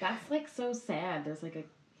 That's, like, so sad. There's, like,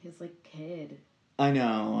 his kid. I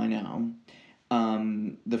know.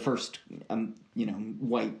 The first, you know,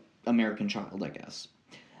 white American child, I guess.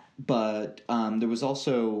 But there was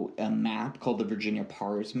also a map called the Virginia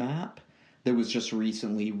Pars Map that was just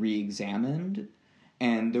recently re-examined.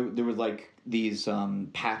 And there were, like, these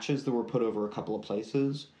patches that were put over a couple of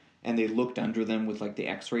places. and they looked under them with, like, the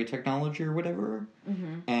X-ray technology or whatever,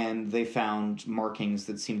 and they found markings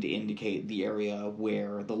that seemed to indicate the area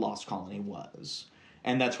where the lost colony was.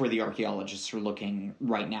 And that's where the archaeologists are looking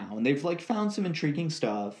right now. And they've, like, found some intriguing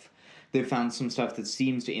stuff. They've found some stuff that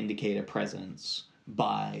seems to indicate a presence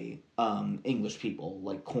by English people,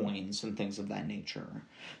 like coins and things of that nature.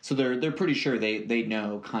 So they're pretty sure they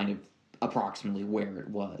know kind of approximately where it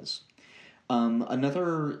was.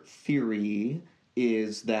 Another theory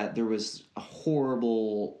is that there was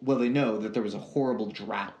they know that there was a horrible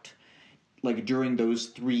drought. Like, during those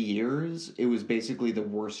 3 years, it was basically the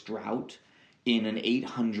worst drought in an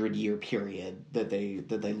 800-year period that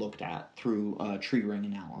they looked at through tree ring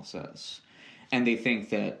analysis. And they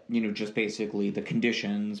think that, just basically the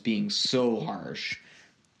conditions being so harsh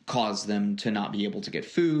caused them to not be able to get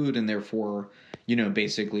food, and therefore,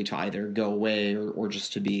 basically to either go away or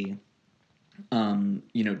just to be,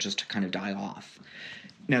 just to kind of die off.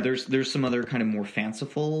 Now, there's some other kind of more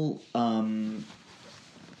fanciful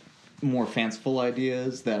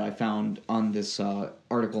ideas that I found on this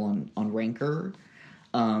article on Ranker.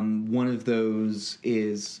 One of those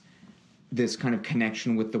is this kind of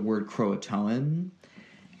connection with the word Croatoan.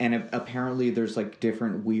 And apparently there's, like,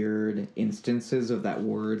 different weird instances of that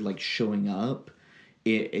word, like, showing up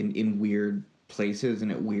in weird places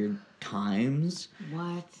and at weird times.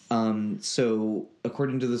 What? So,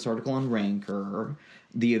 according to this article on Ranker,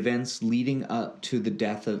 the events leading up to the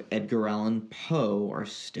death of Edgar Allan Poe are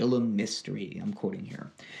still a mystery. I'm quoting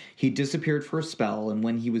here. He disappeared for a spell, and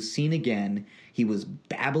when he was seen again, he was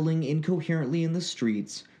babbling incoherently in the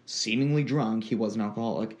streets, seemingly drunk. He was an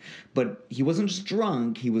alcoholic, but he wasn't just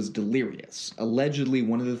drunk, he was delirious. Allegedly,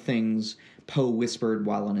 one of the things Poe whispered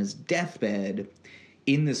while on his deathbed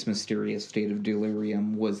in this mysterious state of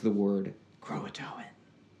delirium was the word Croatoan.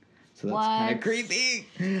 So that's kind of creepy.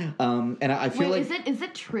 And I feel like... Is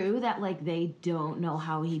it true that, like, they don't know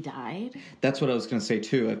how he died? That's what I was going to say,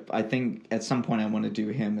 too. I think at some point I want to do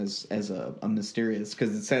him as a mysterious,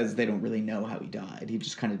 because it says they don't really know how he died. He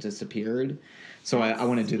just kind of disappeared. So I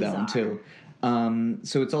want to do that one, too.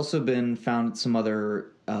 So it's also been found at some other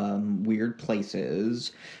weird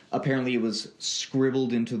places. Apparently it was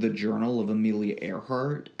scribbled into the journal of Amelia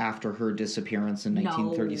Earhart after her disappearance in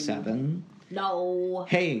 1937. No.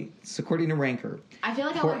 Hey, it's according to Ranker. I feel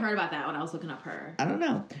like I would have heard about that when I was looking up her. I don't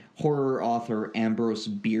know. Horror author Ambrose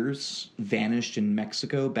Bierce vanished in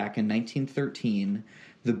Mexico back in 1913.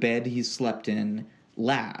 The bed he slept in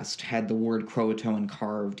last had the word Croatoan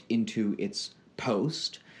carved into its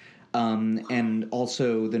post. And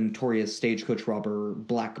also the notorious stagecoach robber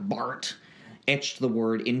Black Bart etched the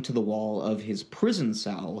word into the wall of his prison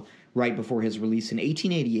cell right before his release in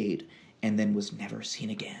 1888 and then was never seen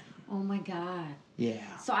again. Oh my god.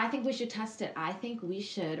 Yeah. So I think we should test it. I think we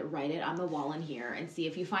should write it on the wall in here and see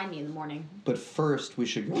if you find me in the morning. But first, we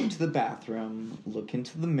should go into the bathroom, look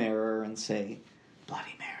into the mirror, and say,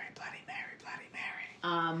 Bloody Mary, Bloody Mary, Bloody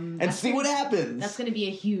Mary. And see what happens. That's going to be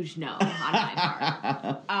a huge no on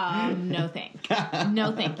my part. No thank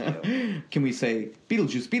you. Can we say,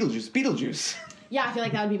 Beetlejuice, Beetlejuice, Beetlejuice? Yeah, I feel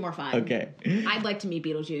like that would be more fun. Okay. I'd like to meet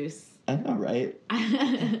Beetlejuice. I know, right?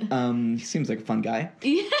 He seems like a fun guy.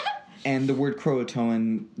 Yeah. And the word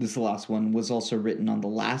Croatoan, this is the last one, was also written on the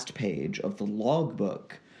last page of the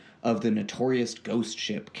logbook of the notorious ghost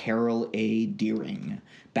ship Carroll A. Deering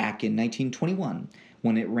back in 1921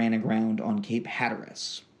 when it ran aground on Cape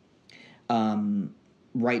Hatteras,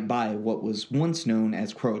 right by what was once known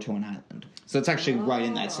as Croatoan Island. So it's actually right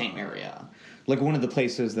in that same area. Like, one of the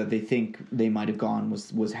places that they think they might have gone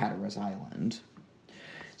was Hatteras Island.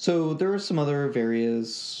 So there are some other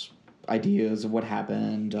various ideas of what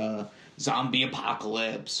happened. Zombie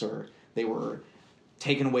apocalypse, or they were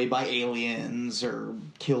taken away by aliens, or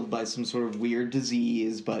killed by some sort of weird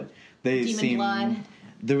disease, but they Demon blood.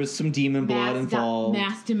 There was some demon blood involved.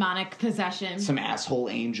 Mass demonic possession. Some asshole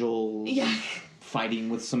angels. Yeah. Fighting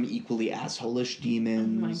with some equally asshole-ish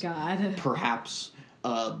demons. Oh my god. Perhaps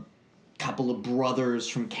a couple of brothers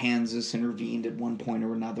from Kansas intervened at one point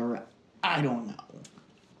or another. I don't know.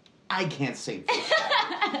 I can't say for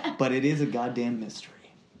sure. But it is a goddamn mystery.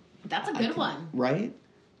 That's a good one. Right?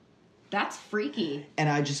 That's freaky. And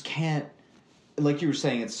I just can't... Like you were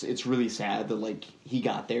saying, it's really sad that, like, he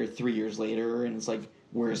got there 3 years later, and it's like,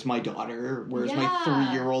 where's my daughter? Where's my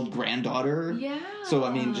 3-year-old granddaughter? Yeah. So,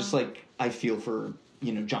 I mean, just, like, I feel for,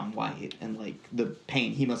 John White and, like, the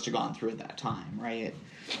pain he must have gone through at that time, right?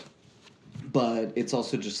 But it's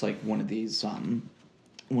also just, like, one of these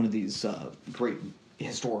great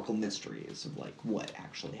historical mysteries of, like, what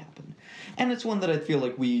actually happened. And it's one that I feel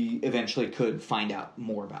like we eventually could find out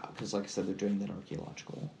more about, because, like I said, they're doing that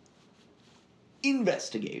archaeological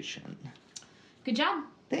investigation. Good job.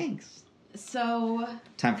 Thanks. So...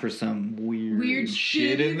 Time for some weird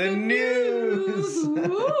shit in the news.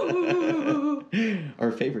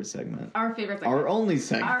 Our favorite segment. Our favorite segment. Our only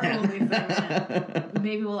segment. Our only segment.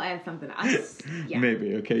 Maybe we'll add something else. Yeah.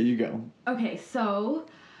 Maybe. Okay, you go. Okay, so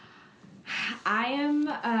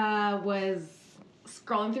I was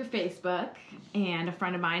scrolling through Facebook, and a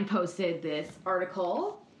friend of mine posted this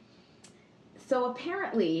article. So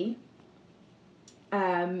apparently,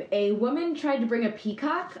 a woman tried to bring a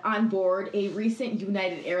peacock on board a recent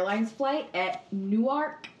United Airlines flight at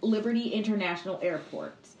Newark Liberty International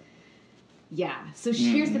Airport. Yeah, so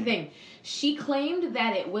here's the thing. She claimed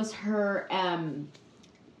that it was her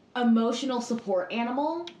emotional support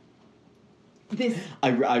animal.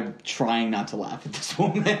 I'm trying not to laugh at this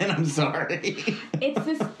woman. I'm sorry. It's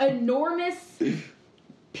this enormous...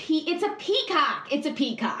 It's a peacock. It's a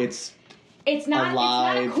peacock. It's not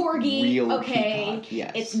a corgi, real okay? Peacock,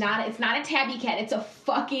 yes. It's not a tabby cat. It's a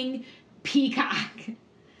fucking peacock.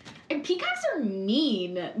 And peacocks are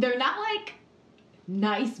mean. They're not like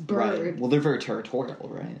nice birds. Right. Well, they're very territorial,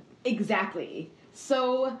 right? Exactly.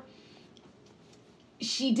 So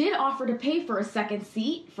she did offer to pay for a second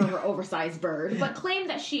seat for her oversized bird, but claimed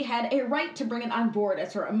that she had a right to bring it on board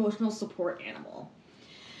as her emotional support animal.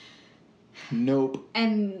 Nope.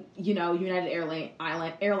 And, United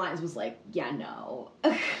Airlines was like, yeah, no.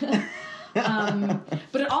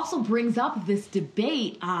 But it also brings up this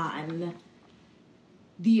debate on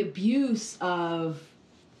the abuse of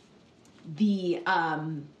the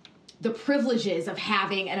privileges of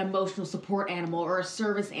having an emotional support animal or a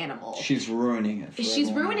service animal. She's ruining it.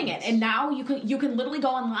 She's ruining it. And now you can literally go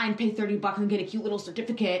online, pay $30 and get a cute little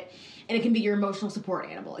certificate, and it can be your emotional support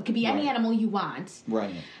animal. It could be any animal you want.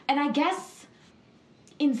 Right. And I guess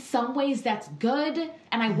in some ways that's good,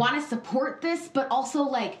 and I want to support this, but also,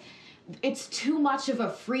 like, it's too much of a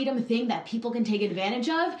freedom thing that people can take advantage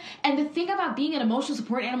of. And the thing about being an emotional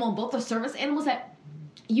support animal and both the service animals that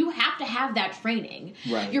you have to have that training.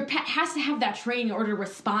 Right. Your pet has to have that training in order to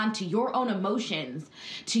respond to your own emotions,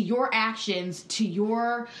 to your actions, to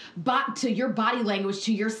your body language,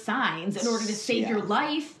 to your signs, in order to save your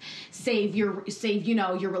life, save your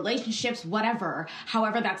relationships, whatever.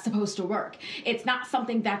 However that's supposed to work. It's not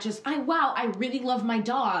something that just I really love my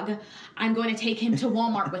dog. I'm going to take him to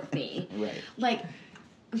Walmart with me. Right. Like,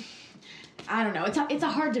 I don't know. It's a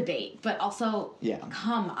hard debate, but also,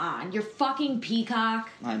 come on. You're fucking peacock.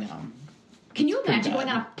 I know. Can you imagine going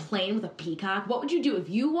on a plane with a peacock? What would you do if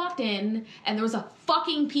you walked in and there was a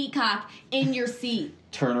fucking peacock in your seat?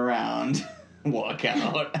 Turn around, walk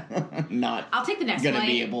out. I'll take the next gonna flight,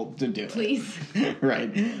 be able to do please. it.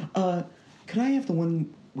 Right. Could I have the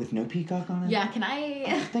one with no peacock on it? Yeah, can I?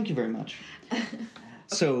 Oh, thank you very much.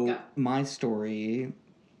 So my story,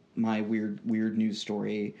 my weird news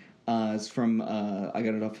story, is from I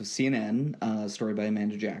got it off of CNN, story by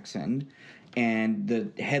Amanda Jackson, and the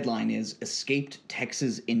headline is "Escaped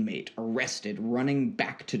Texas inmate arrested running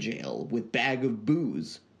back to jail with bag of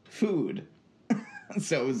booze, food."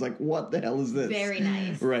 So it was like, what the hell is this? Very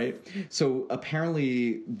nice. Right. So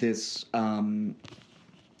apparently this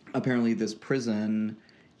prison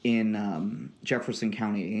in Jefferson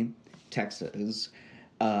County, Texas.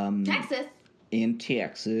 In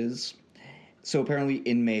Texas. So apparently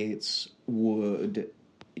inmates would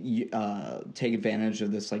take advantage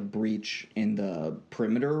of this, like, breach in the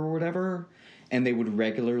perimeter or whatever, and they would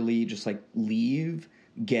regularly just, like, leave,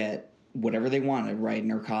 get whatever they wanted, right?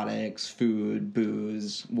 Narcotics, food,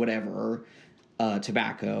 booze, whatever,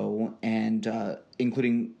 tobacco, and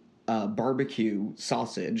including barbecue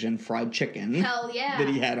sassage and fried chicken. Hell yeah. That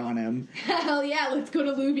he had on him. Hell yeah, let's go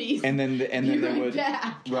to Luby's. And then they would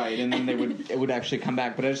back. Right, and then it would actually come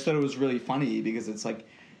back. But I just thought it was really funny because it's like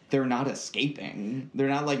they're not escaping. They're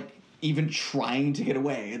not, like, even trying to get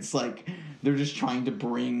away. It's like they're just trying to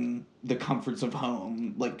bring the comforts of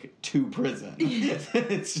home, like, to prison.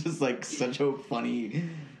 It's just, like, such a funny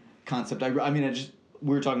concept. I mean,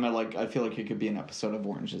 we were talking about, like, I feel like it could be an episode of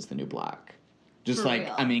Orange is the New Black. Just, for like,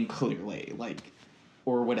 real. I mean, clearly, like,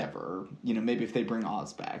 or whatever. You know, maybe if they bring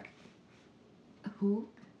Oz back. Who?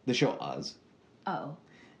 The show Oz. Oh.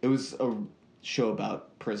 It was a show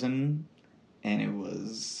about prison, and it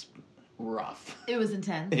was rough. It was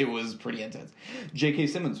intense. It was pretty intense. J.K.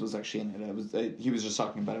 Simmons was actually in it. He was just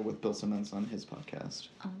talking about it with Bill Simmons on his podcast.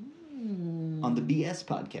 Oh. On the BS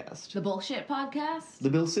podcast. The bullshit podcast? The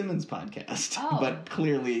Bill Simmons podcast. Oh. But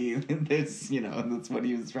clearly, that's what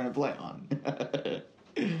he was trying to play on.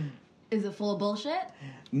 Is it full of bullshit?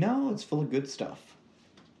 No, it's full of good stuff.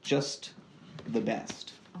 Just the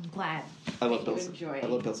best. I'm glad. I love Bill. Enjoy. I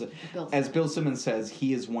love Bill Simmons. As Bill Simmons says,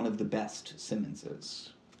 he is one of the best Simmonses.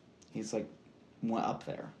 He's like one up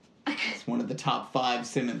there. It's one of the top 5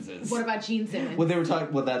 Simmonses. What about Gene Simmons? Well, they were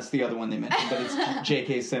talking. Well, that's the other one they mentioned, but it's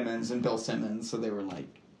J.K. Simmons and Bill Simmons. So they were like,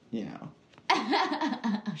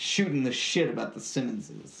 shooting the shit about the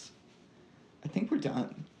Simmonses. I think we're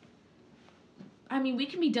done. I mean, we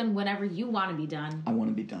can be done whenever you want to be done. I want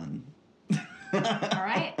to be done. All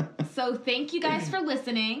right. So thank you guys for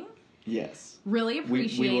listening. Yes. Really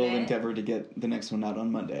appreciate it. We will endeavor to get the next one out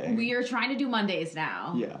on Monday. We are trying to do Mondays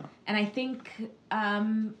now. Yeah. And I think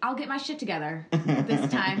I'll get my shit together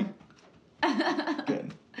this time.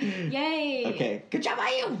 Good. Yay. Okay. Good job by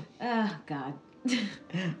you. Oh, God.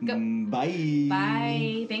 Bye.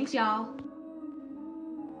 Bye. Thanks, y'all.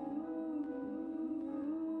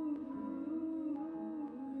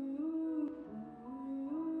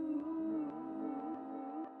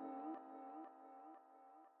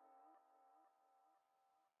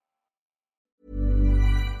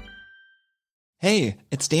 Hey,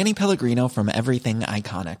 it's Danny Pellegrino from Everything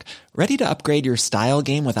Iconic. Ready to upgrade your style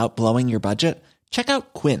game without blowing your budget? Check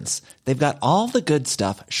out Quince. They've got all the good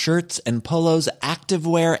stuff, shirts and polos,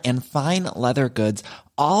 activewear, and fine leather goods,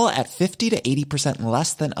 all at 50 to 80%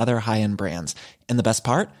 less than other high-end brands. And the best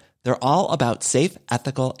part? They're all about safe,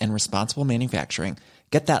 ethical, and responsible manufacturing.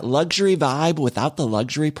 Get that luxury vibe without the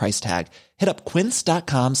luxury price tag. Hit up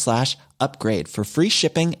quince.com/upgrade for free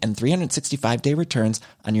shipping and 365-day returns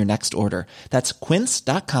on your next order. That's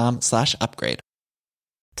quince.com/upgrade.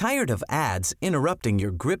 Tired of ads interrupting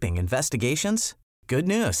your gripping investigations? Good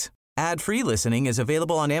news. Ad-free listening is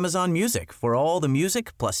available on Amazon Music for all the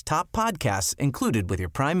music plus top podcasts included with your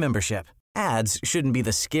Prime membership. Ads shouldn't be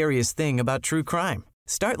the scariest thing about true crime.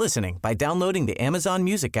 Start listening by downloading the Amazon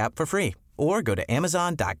Music app for free or go to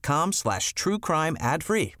amazon.com/truecrime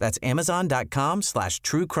ad-free. That's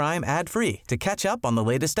amazon.com/truecrime ad-free to catch up on the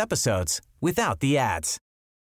latest episodes without the ads.